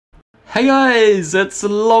Hey guys, it's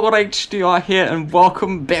LOGinHDi here and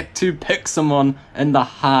welcome back to Pixelmon and the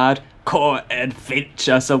Hardcore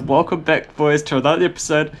Adventure. So welcome back boys to another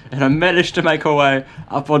episode, and I managed to make our way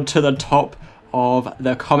up onto the top of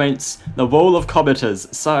the comments, the wall of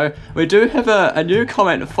commenters. So we do have a new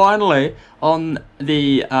comment finally on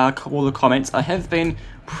the wall of comments. I have been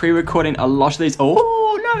pre-recording a lot of these.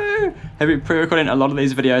 Have been pre-recording a lot of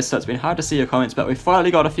these videos, so it's been hard to see your comments, but we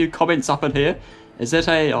finally got a few comments up in here. Is it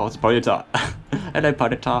a... oh, it's Bonita. Hello,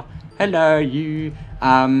 Bonita. Hello, you.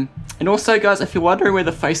 And also, guys, if you're wondering where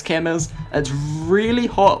the face cam is, it's really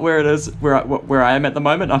hot where it is, where I am at the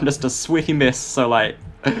moment. I'm just a sweaty mess, so, like,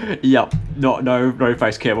 yep, no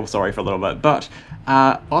face cam. I'm sorry for a little bit. But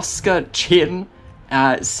Oscar Chen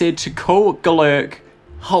said to call Galurk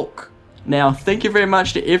Hulk. Now, thank you very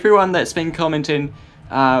much to everyone that's been commenting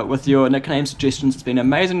with your nickname suggestions. It's been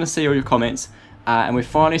amazing to see all your comments. And we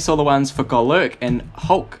finally saw the ones for Galurk and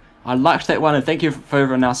Hulk. I liked that one, and thank you for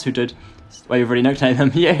everyone else who did. Well, you've already nicknamed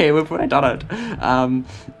him. Yeah, we've already done it.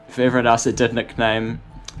 For everyone else that did nickname,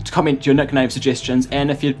 to comment your nickname suggestions.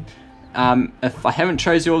 And if you, if I haven't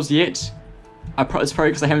chose yours yet, it's probably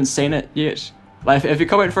because I haven't seen it yet. Like if you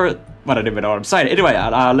comment for it, well, I don't even know what I'm saying. Anyway,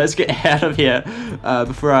 let's get out of here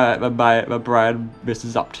before my brain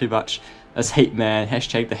messes up too much. It's heat, man.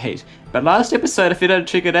 Hashtag the heat. But last episode, if you didn't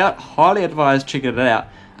check it out, highly advise checking it out.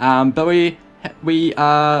 But we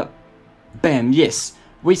bam, yes,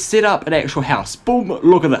 we set up an actual house. Boom,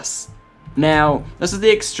 look at this. Now, this is the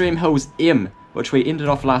Extreme Hills M, which we ended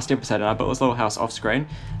off last episode, and I built this little house off screen.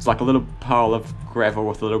 It's like a little pile of gravel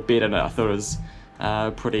with a little bed in it. I thought it was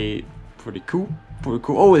pretty cool. Pretty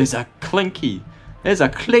cool. Oh, there's a clinky. There's a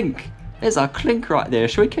clink. There's a clink right there.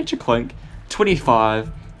 Should we catch a clink? 25.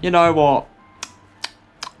 You know what?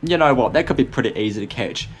 That could be pretty easy to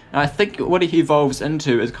catch. And I think what he evolves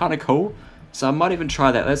into is kind of cool. So I might even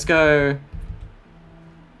try that. Let's go...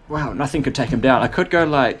 wow, nothing could take him down. I could go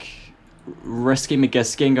like... Risky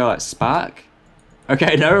McGisky and go like Spark.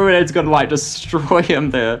 Okay, no, it's gonna like destroy him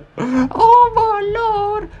there. Oh my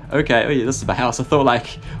lord! Okay, oh yeah, this is my house. I thought like,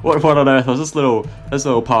 what on earth was this little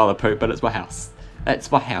pile of poop, but it's my house.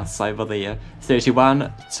 That's my house over there.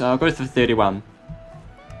 31, so I'll go for 31.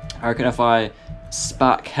 I reckon if I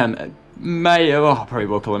spark him, I probably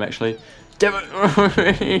will kill him actually. Damn it!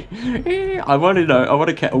 I want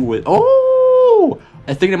to catch. Oh!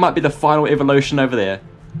 I think it might be the final evolution over there.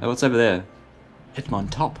 Oh, what's over there?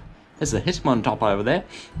 Hitmon top. There's a Hitmon top over there.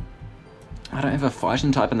 I don't have a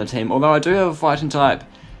fighting type in the team, although I do have a fighting type.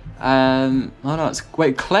 Oh no, it's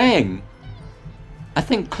wait, Clang. I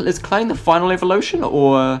think is Clang the final evolution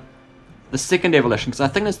or the second evolution? Because I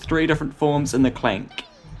think there's 3 different forms in the Clank.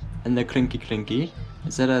 And the clinky.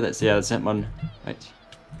 Is that that's that one. Wait.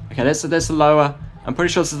 Okay, that's the lower. I'm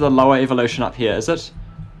pretty sure this is the lower evolution up here. Is it?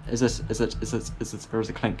 Is it? Or is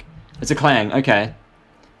it Clink? It's a Clang. Okay.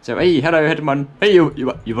 So hey, hello, Hitmon. Hey, you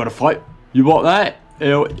want to fight? You want that?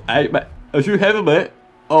 Hey, mate, if you have a mate,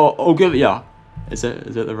 I'll give it ya. Is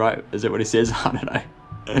it the right? Is it what he says? I don't know.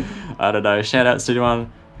 I don't know. Shout out to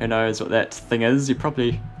anyone who knows what that thing is. You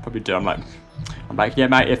probably do. I'm like, yeah,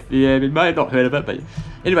 mate. You may have not heard of it, but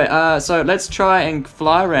anyway. So let's try and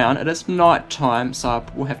fly around. It is night time, so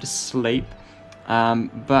we'll have to sleep.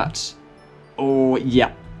 But oh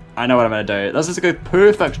yeah, I know what I'm gonna do. This is a good,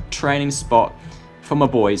 perfect training spot for my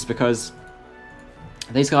boys because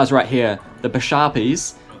these guys right here, the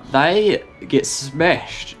Bisharpies, they get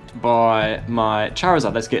smashed by my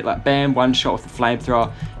Charizard. Let's get like bam, one shot with the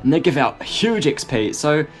flamethrower, and they give out huge XP.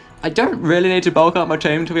 So I don't really need to bulk up my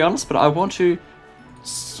team, to be honest, but I want to.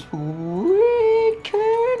 Sweekin,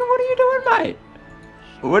 what are you doing, mate?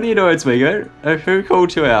 What are you doing, Sweekin? Who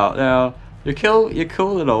called you out? Now you're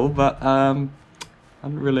cool and all, but I'm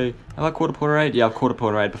really. Have I caught a Porterade? Yeah, I've caught a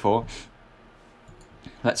Porterade before.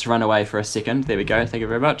 Let's run away for a second. There we go. Thank you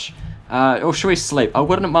very much. Or should we sleep? I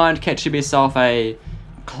wouldn't mind catching myself a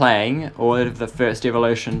Clang, or whatever the first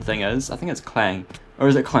evolution thing is. I think it's Clang, or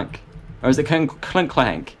is it Clink, or is it Clink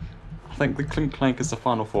Clank? I think the Clink Clank is the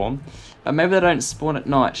final form. Maybe they don't spawn at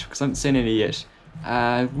night because I haven't seen any yet.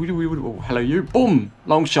 Oh, hello you. Boom!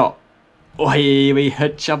 Long shot. Oh, we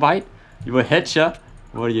hit ya, mate. You will hit ya.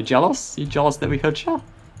 What, are you jealous? You jealous that we hit ya?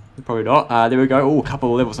 Probably not. There we go. Oh, a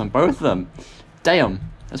couple of levels on both of them. Damn,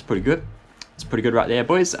 that's pretty good. It's pretty good right there,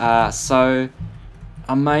 boys. So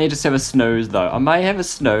I may just have a snooze though. I may have a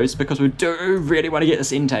snooze because we do really want to get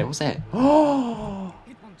this intake. What's that?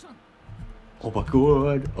 Oh my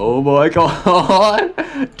god. Oh my god.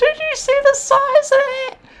 Did you see the size of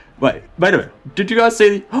it? Wait a minute. Did you guys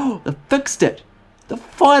see? Oh, they fixed it. They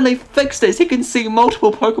finally fixed it. So you can see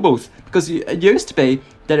multiple Pokeballs. Because it used to be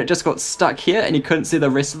that it just got stuck here and you couldn't see the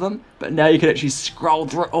rest of them, but now you can actually scroll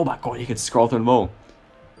through. Oh my god, you can scroll through them all.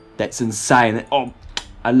 That's insane. Oh,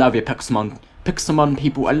 I love you, Pixelmon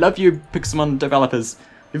people. I love you, Pixelmon developers.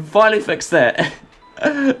 You finally fixed that.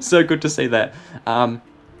 So good to see that. Oh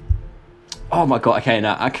my god, okay,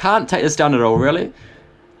 now I can't take this down at all, really.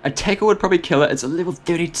 A tackle would probably kill it. It's a level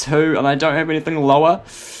 32 and I don't have anything lower.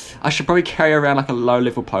 I should probably carry around like a low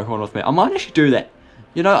level Pokemon with me. I might actually do that.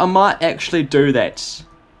 You know, I might actually do that.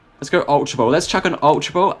 Let's go Ultra Ball. Let's chuck an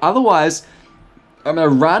Ultra Ball. Otherwise, I'm going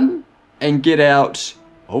to run and get out.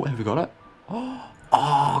 Oh, have we got it?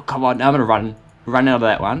 Oh, come on. Now I'm going to run out of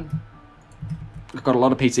that one. I've got a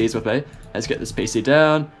lot of PCs with me. Let's get this PC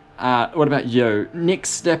down. What about you? Next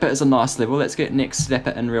Snapper is a nice level. Let's get Next Snapper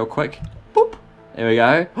in real quick. Boop. There we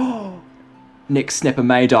go. Next Snapper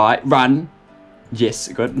may die. Run. Yes,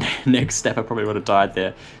 good. Next Snapper probably would have died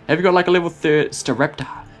there. Have you got like a level 30 Staraptor?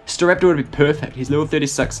 Staraptor would be perfect. He's level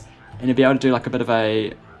 36 and he'll be able to do like a bit of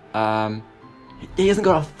a he hasn't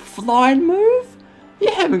got a flying move?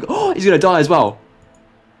 You haven't. Oh, he's gonna die as well.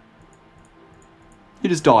 He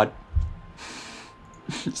just died.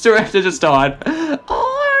 Staraptor just died.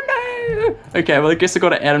 Oh no. Okay, well I guess I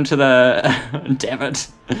gotta add him to the damn it.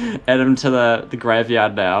 Add him to the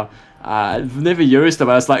graveyard now. I've never used him.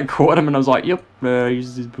 I was like caught him and I was like, yep,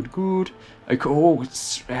 he's pretty good. Okay, oh,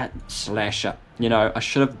 Slasher. You know, I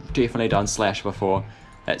should have definitely done Slash before.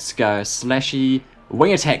 Let's go Slashy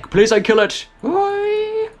Wing Attack. Please don't kill it.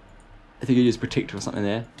 I think you use Protector or something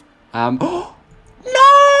there. Oh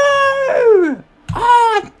no!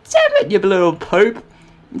 Ah, damn it, you little poop.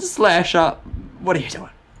 Slasher. What are you doing?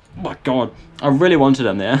 Oh my god, I really wanted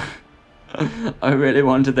him there. I really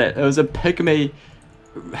wanted that. It was a pygmy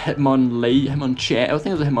Hitmonchan. I think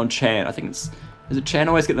it was a Hitmonchan. I think is it Chan? I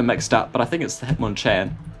always get them mixed up, but I think it's the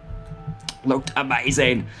Hitmonchan. Looked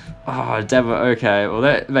amazing. Oh, damn it. Okay, well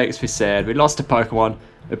that makes me sad. We lost a Pokemon.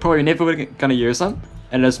 We're probably never gonna use him,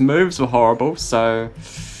 and his moves were horrible. So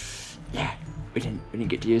yeah, we didn't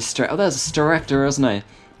get to use Staraptor. Oh, there's a Staraptor, isn't he?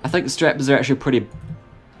 I think the Staraptors are actually pretty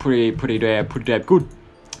damn good.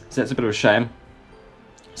 So that's a bit of a shame.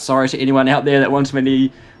 Sorry to anyone out there that wanted me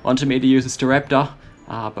to use a Staraptor.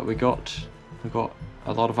 But we got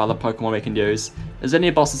a lot of other Pokemon we can use. Is there any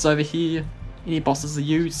bosses over here? Any bosses to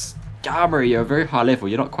use? Gamma, you're a very high level.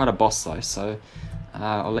 You're not quite a boss though, so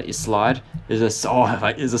I'll let you slide. There's a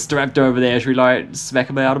Staraptor over there. Should we like smack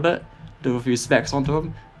him out a bit? Do a few smacks onto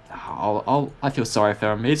him? I feel sorry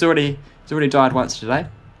for him. He's already died once today.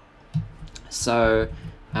 So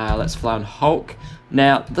let's fly on Hulk.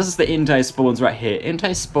 Now this is the Entei spawns right here.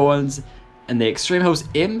 Entei spawns in the Extreme Hills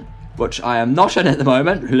M, which I am not in at the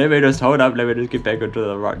moment. Let me just hold up, let me just get back into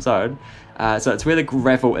the right zone. So it's where the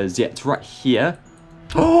gravel is. Yeah, it's right here.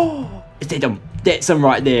 Oh, is that him? That's him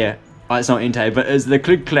right there. Oh, it's not Entei, but it's the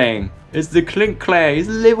Klinklang. It's the Klinklang. He's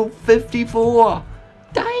level 54.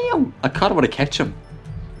 Damn. I kind of want to catch him.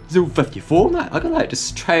 He's level 54, mate. I could like just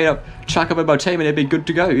straight up chuck him in my team and he'd be good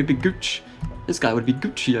to go. He'd be Gooch. This guy would be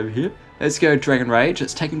Gucci over here. Let's go Dragon Rage.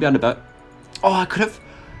 Let's take him down a bit. Oh, I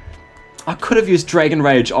could have used Dragon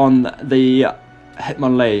Rage on the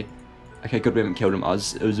Hitmonlee. Okay, good we haven't killed him. I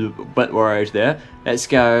was a bit worried there. Let's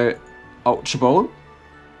go Ultra Ball.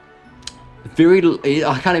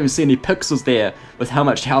 I can't even see any pixels there with how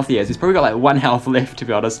much health he has. He's probably got like 1 health left, to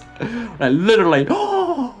be honest. Like, literally.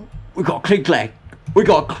 Oh, we got Klinklang. We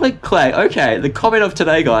got Klinklang. Okay, the comment of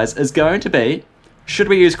today, guys, is going to be, should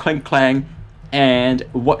we use Klinklang and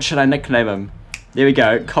what should I nickname him? There we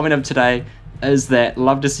go. Comment of today is that.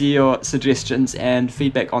 Love to see your suggestions and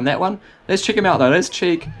feedback on that one. Let's check him out though. Let's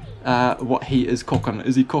check what he is cooking.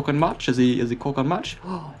 Is he cooking much? Is he cooking much?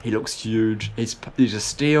 Oh, he looks huge. He's a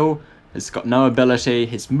steel. He's got no ability.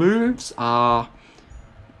 His moves are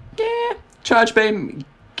Charge Beam,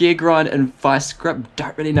 Gear Grind, and Vice Grip.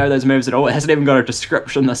 Don't really know those moves at all. It hasn't even got a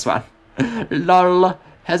description, this one. Lol.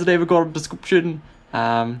 Hasn't even got a description.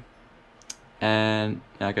 And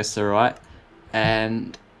I guess they're right.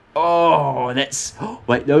 And oh, that's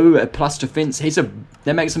wait, no, a plus defense.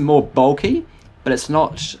 That makes him more bulky, but it's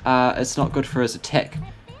not good for his attack.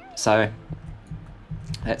 So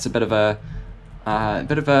that's a bit of a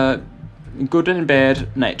good and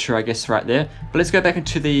bad nature, I guess, right there. But let's go back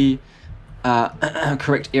into the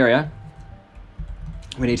correct area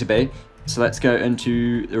we need to be. So let's go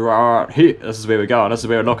into the right here. This is where we're going. This is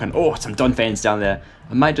where we're looking. Oh, some Donphans down there.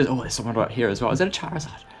 I might just. Oh, there's someone right here as well. Is that a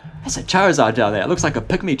Charizard? That's a Charizard down there. It looks like a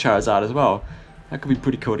pygmy Charizard as well. That could be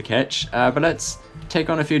pretty cool to catch. But let's take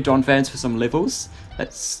on a few Donphans for some levels.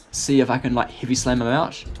 Let's see if I can like heavy slam them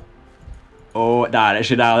out. Oh, nah,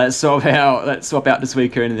 actually no. Let's swap out this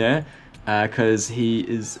weaker in there, because he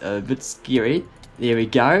is a bit scary. There we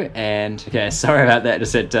go. And okay, sorry about that.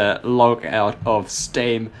 Just had to log out of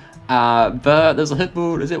Steam. But there's a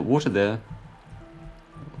hitboard. Is there water there?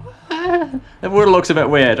 The water looks a bit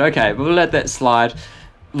weird. Okay, we'll let that slide.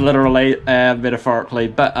 Literally and metaphorically.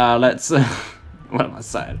 But let's. What am I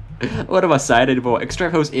saying? What am I saying anymore?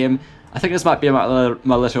 Extreme Hills M. I think this might be my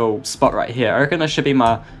little spot right here. I reckon this should be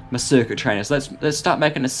my circuit trainer. So let's start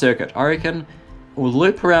making a circuit. I reckon we'll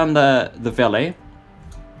loop around the valley.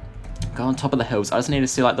 Go on top of the hills. I just need to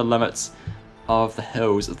see like the limits of the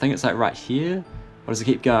hills. I think it's like right here. Or does it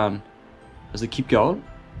keep going? Does it keep going?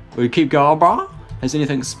 Will it keep going, bro? Has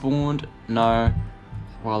anything spawned? No.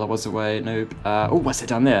 While I was away, nope. Oh, what's that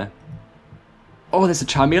down there? Oh, there's a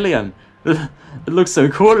Charmeleon. It looks so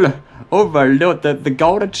cool. Oh my lord, the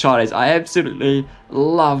golden shinies. I absolutely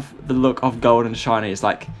love the look of golden shinies.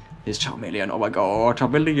 Like, there's Charmeleon. Oh my god,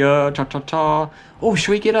 Charmeleon. Cha cha cha. Oh,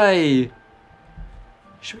 should we get a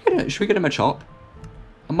Machop?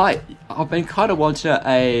 I've been kind of wanting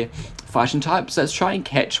a fighting type, so let's try and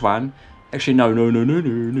catch one. Actually, no.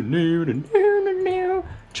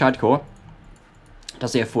 Hardcore.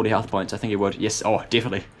 Does he have 40 health points? I think he would. Yes. Oh,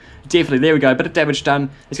 definitely. Definitely. There we go. Bit of damage done.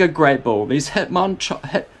 Let's go Great Ball. These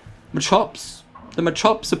Machops. The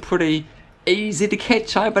Machops are pretty easy to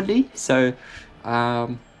catch, I believe. So, there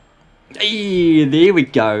we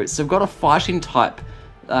go. So we've got a fighting type.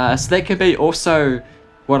 So that can be also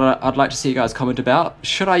what I'd like to see you guys comment about.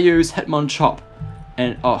 Should I use Hitmonchan?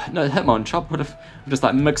 And oh no, Hitmonchan would have just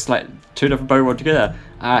like mixed like two different Pokemon together.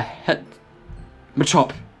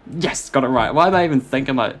 Machop. Yes, got it right. Why am I even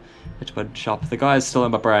thinking like Hitmonchan? The guy is still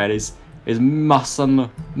in my brain. He's mussing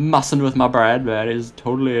with my brain, man. He's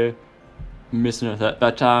totally messing with it.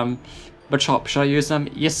 But Machop, should I use them?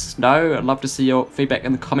 Yes, no. I'd love to see your feedback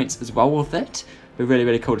in the comments as well with that. It'd be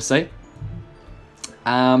really cool to see.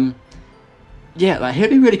 Yeah, like he'd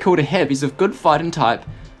be really cool to have. He's a good fighting type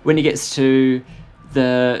when he gets to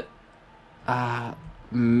the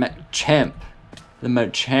Machamp. The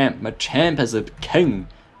Machamp is a king.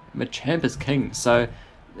 Machamp is king. So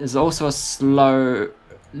there's also a slow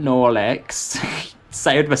Snorlax.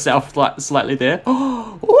 Saved myself slightly there.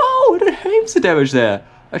 Oh, whoa! It did heaps of damage there.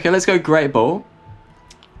 Okay, let's go Great Ball.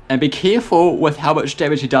 And be careful with how much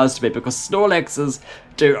damage he does to me, because Snorlaxes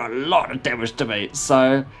do a lot of damage to me.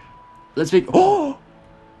 So let's be. Oh,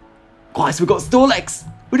 guys, we got Snorlax.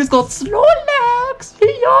 We just got Snorlax.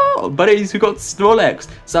 Yeah, buddies, we got Snorlax.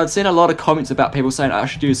 So I've seen a lot of comments about people saying I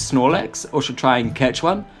should use Snorlax or should try and catch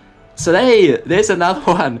one. So there's another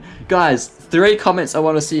one, guys. 3 comments I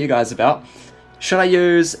want to see you guys about. Should I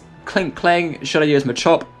use Clink Clang? Should I use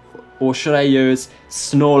Machop? Or should I use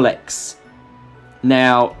Snorlax?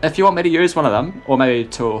 Now, if you want me to use one of them, or maybe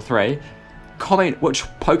 2 or 3, comment which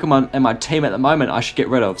Pokemon in my team at the moment I should get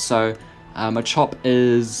rid of. So, Machop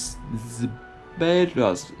is bad,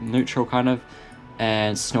 well, it's neutral kind of,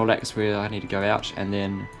 and Snorlax where I need to go out, and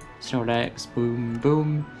then Snorlax, boom,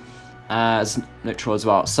 boom, is neutral as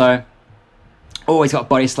well. So, oh, he's got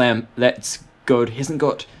Body Slam, that's good. He hasn't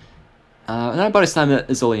got, no, Body Slam that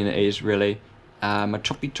is all he needs, really.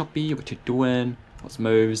 Choppy, what you doing? What's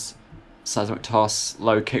moves? Seismic Toss,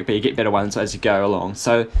 Low Kick, but you get better ones as you go along.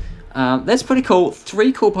 So that's pretty cool.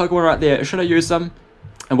 3 cool Pokemon right there. Should I use them?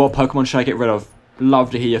 And what Pokemon should I get rid of?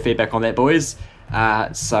 Love to hear your feedback on that, boys.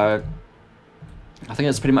 So I think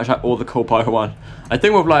that's pretty much like all the cool Pokemon. I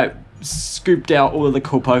think we've like scooped out all of the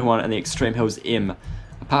cool Pokemon in the Extreme Hills M.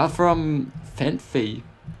 Apart from Fanfi.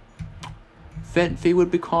 Fanfi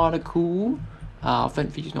would be kind of cool.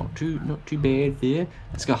 Fanfi's not too bad there.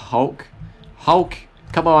 Let's go Hulk. Hulk.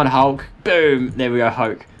 Come on, Hulk. Boom. There we go,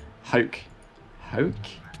 Hulk. Hulk.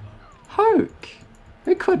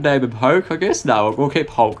 We could name him Hulk, I guess. No, we'll keep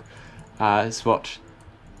Hulk. That's what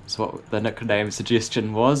the nickname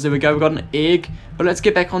suggestion was. There we go, we got an egg. But let's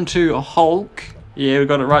get back onto a Hulk. Yeah, we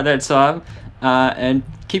got it right that time. And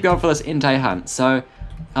keep going for this Entei hunt. So,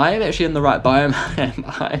 I am actually in the right biome, am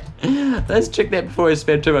I? Let's check that before we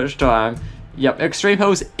spend too much time. Yep, Extreme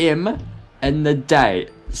Hills M in the day.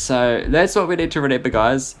 So that's what we need to remember,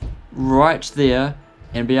 guys. Right there,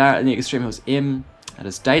 and we are in the Extreme Hills M. It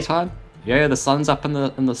is daytime. Yeah, the sun's up in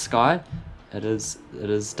the sky. It is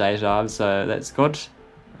daytime, so that's good.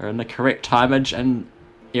 We're in the correct timeage and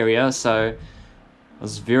area, so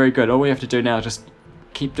it's very good. All we have to do now is just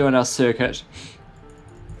keep doing our circuit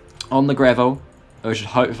on the gravel. We should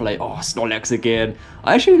hopefully. Oh, Snorlax again.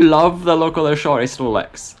 I actually love the look of the shiny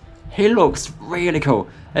Snorlax. He looks really cool.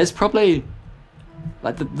 It's probably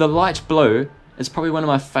like the light blue is probably one of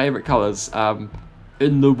my favorite colors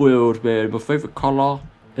in the world, man. My favorite color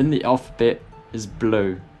in the alphabet is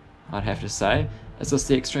blue, I'd have to say. Is this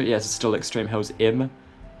the extreme? Yes, it's still Extreme Hills M.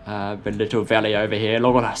 The little valley over here.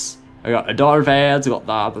 Look at this. I got the Darvads, I got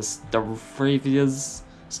the Stavrivias,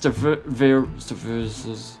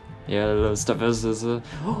 yeah, the Stavrivias.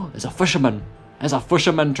 Oh, there's a fisherman. There's a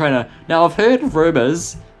fisherman trainer. Now, I've heard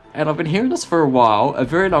rumours, and I've been hearing this for a while, a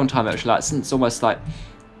very long time actually, like since almost like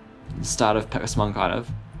the start of Pixelmon kind of.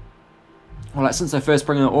 Or like since they first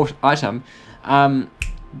bring in the item.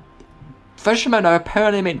 Fishermen are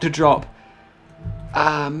apparently meant to drop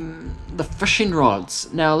the fishing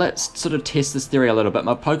rods. Now let's sort of test this theory a little bit.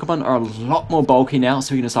 My Pokemon are a lot more bulky now,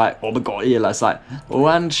 so we can just like, oh my god, yeah, let's like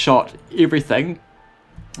one shot everything.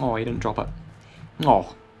 Oh, he didn't drop it.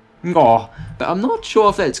 Oh, but I'm not sure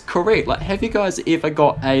if that's correct. Like, have you guys ever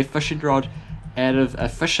got a fishing rod out of a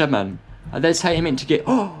fisherman? That's how you're meant to get.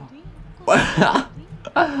 Oh, I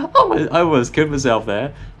almost killed myself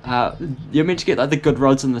there. You're meant to get like the good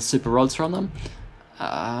rods and the super rods from them.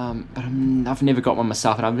 But I've never got one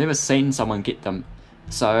myself, and I've never seen someone get them.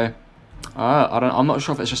 So I'm not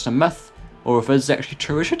sure if it's just a myth or if it's actually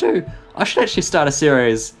true. I should actually start a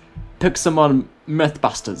series, Pixelmon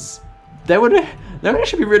Mythbusters. That would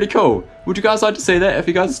actually be really cool. Would you guys like to see that? If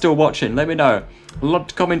you guys are still watching, let me know. A lot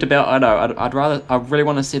to comment about. I know. I really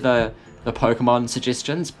want to see the Pokemon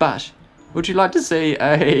suggestions, but would you like to see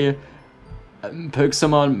a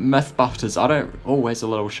Pixelmon Mythbusters? I don't. Always a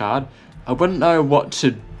little shard. I wouldn't know what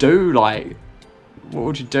to do, like, what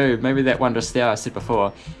would you do? Maybe that one just there I said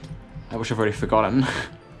before. I wish I've already forgotten.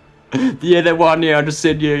 Yeah, that one, yeah, I just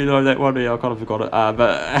said, yeah, you know, that one, yeah, I kind of forgot it.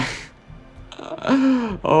 But,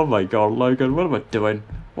 oh my god, Logan, what am I doing?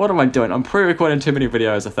 What am I doing? I'm pre-recording too many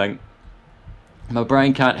videos, I think. My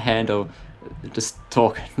brain can't handle just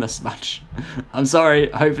talking this much. I'm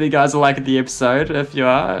sorry, hopefully you guys are liking the episode. If you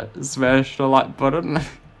are, smash the like button.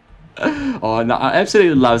 Oh no, I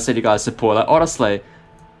absolutely love seeing you guys support. Like, honestly,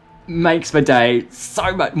 makes my day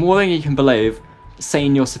so much more than you can believe.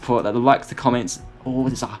 Seeing your support, like the likes, the comments. Oh,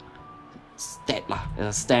 there's a Statler,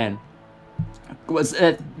 there's a Stan.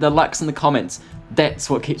 The likes and the comments. That's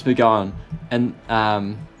what keeps me going, and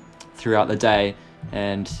throughout the day,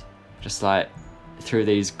 and just like through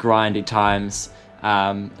these grindy times.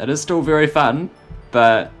 It is still very fun,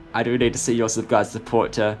 but I do need to see your guys'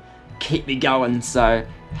 support to keep me going. So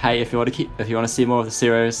hey, if you want to see more of the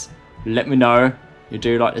series, let me know. You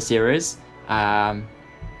do like the series, and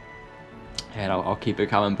I'll keep it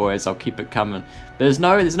coming, boys. I'll keep it coming. There's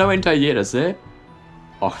no intro yet, is there?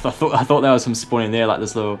 Oh, I thought there was some spawning there, like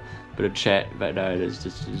this little bit of chat, but no, there's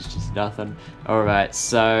just nothing. All right,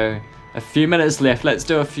 so a few minutes left. Let's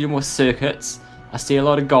do a few more circuits. I see a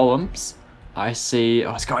lot of golems. I see.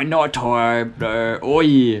 Oh, it's going nighttime. No. Oh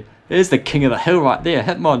yeah, there's the king of the hill right there.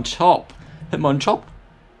 Hitmonchan.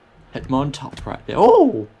 Hitmonchan right there.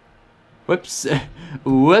 Oh! Whoops.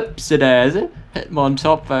 Whoops it is.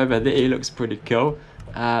 Hitmonchan over there. He looks pretty cool.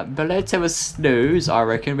 But let's have a snooze. I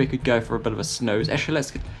reckon we could go for a bit of a snooze. Actually,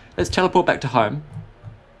 let's teleport back to home.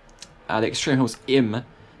 The Extreme Hill's M.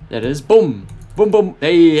 That is. Boom! Boom, boom.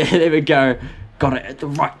 Hey, there we go. Got it at the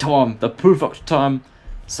right time. The perfect time.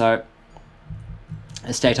 So,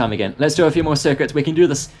 it's daytime again. Let's do a few more circuits. We can do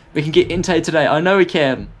this. We can get Entei today. I know we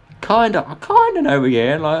can. I kinda know we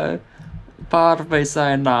can. Like, part of me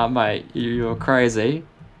saying, nah, mate, you're crazy.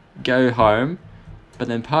 Go home. But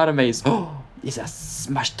then part of me is, oh, it's a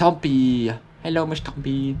Smash Tompy. Hello, Smash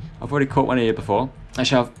Tompy. I've already caught one of you before.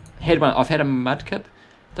 Actually, I've had a Mudkip.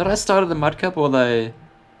 Did I start at the Mudkip or the?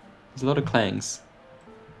 There's a lot of clangs.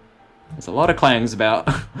 There's a lot of clangs about.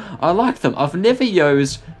 I like them. I've never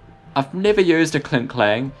used a Clint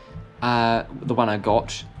Clang. The one I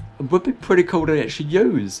got. It would be pretty cool to actually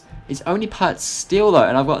use. It's only part steel though,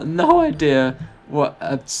 and I've got no idea what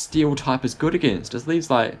a steel type is good against. Is these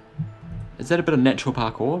like, is that a bit of natural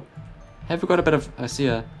parkour? Have we got a bit of, I see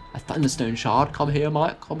a thunderstone shard. Come here,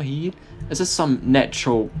 Mike, come here. Is this some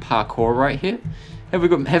natural parkour right here? Have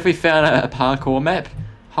we found a parkour map?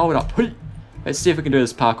 Hold up. Let's see if we can do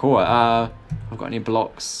this parkour. I've got any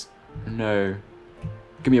blocks? No.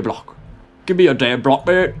 Give me a block. Give me a damn block,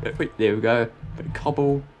 man. Wait, there we go. Bit of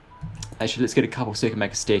cobble. Actually, let's get a couple so we can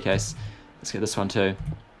make a staircase. Let's get this one too.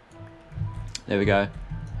 There we go.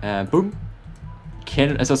 Boom.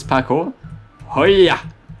 Is this parkour? Hoya!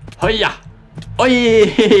 Hoya! Oh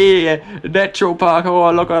yeah! Natural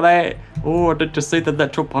parkour, look at that! Oh, did you see the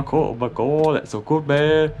natural parkour? Oh my god, that's so good,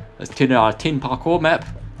 man. That's 10 out of 10 parkour map.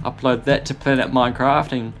 Upload that to Planet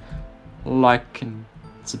Minecraft and like and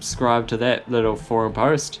subscribe to that little forum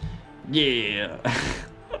post. Yeah!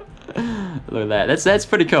 Look at that. That's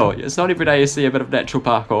pretty cool. It's not every day you see a bit of natural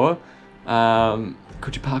parkour.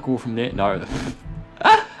 Could you parkour from there? No.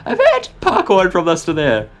 I've had parkour from this to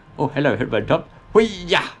there. Oh, hello, hit my top.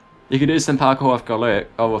 Hoo-yah! You can do some parkour with Galert,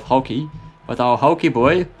 or with Hulky, with our Hulky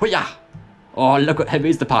boy. Hoo-yah! Oh, look at him,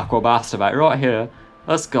 he's the parkour master, mate, right here.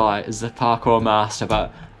 This guy is the parkour master,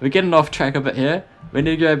 but we're getting off track a bit here. We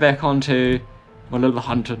need to go back onto a little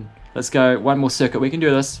hunting. Let's go one more circuit, we can do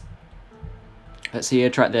this. Let's see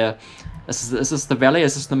it right there. Is this the valley?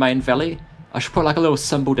 Is this the main valley? I should put like a little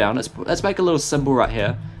symbol down. Let's make a little symbol right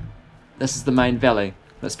here. This is the main valley.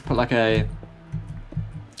 Let's put like a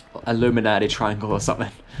Illuminati triangle or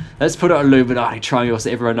something. Let's put an Illuminati triangle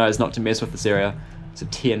so everyone knows not to mess with this area. So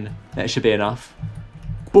 10, that should be enough.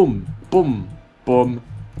 Boom, boom, boom,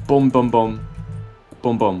 boom, boom, boom,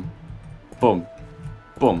 boom, boom, boom,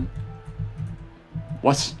 boom.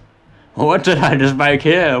 What did I just make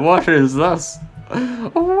here? What is this?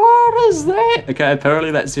 What is that? Okay,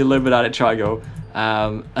 apparently that's the Illuminati triangle.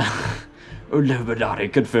 Illuminati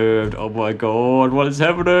confirmed. Oh my god, what is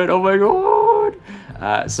happening? Oh my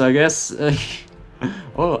god. So I guess.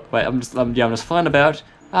 Oh wait, I'm just flying about.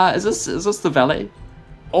 Is this the valley?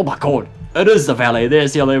 Oh my god, it is the valley.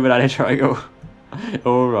 There's the Illuminati triangle.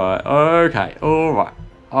 All right. Okay. All right.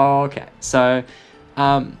 Okay. So,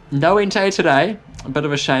 no Entei today. A bit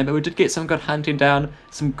of a shame, but we did get some good hunting down,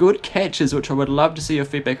 some good catches, which I would love to see your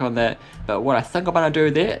feedback on that. But what I think I'm going to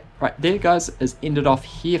do there, right there guys, is end it off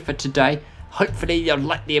here for today. Hopefully you'll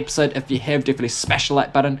like the episode. If you have, definitely smash the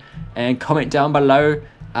like button and comment down below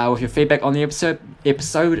with your feedback on the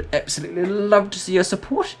episode. Absolutely love to see your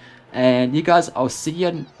support. And you guys, I'll see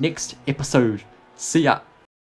you next episode. See ya.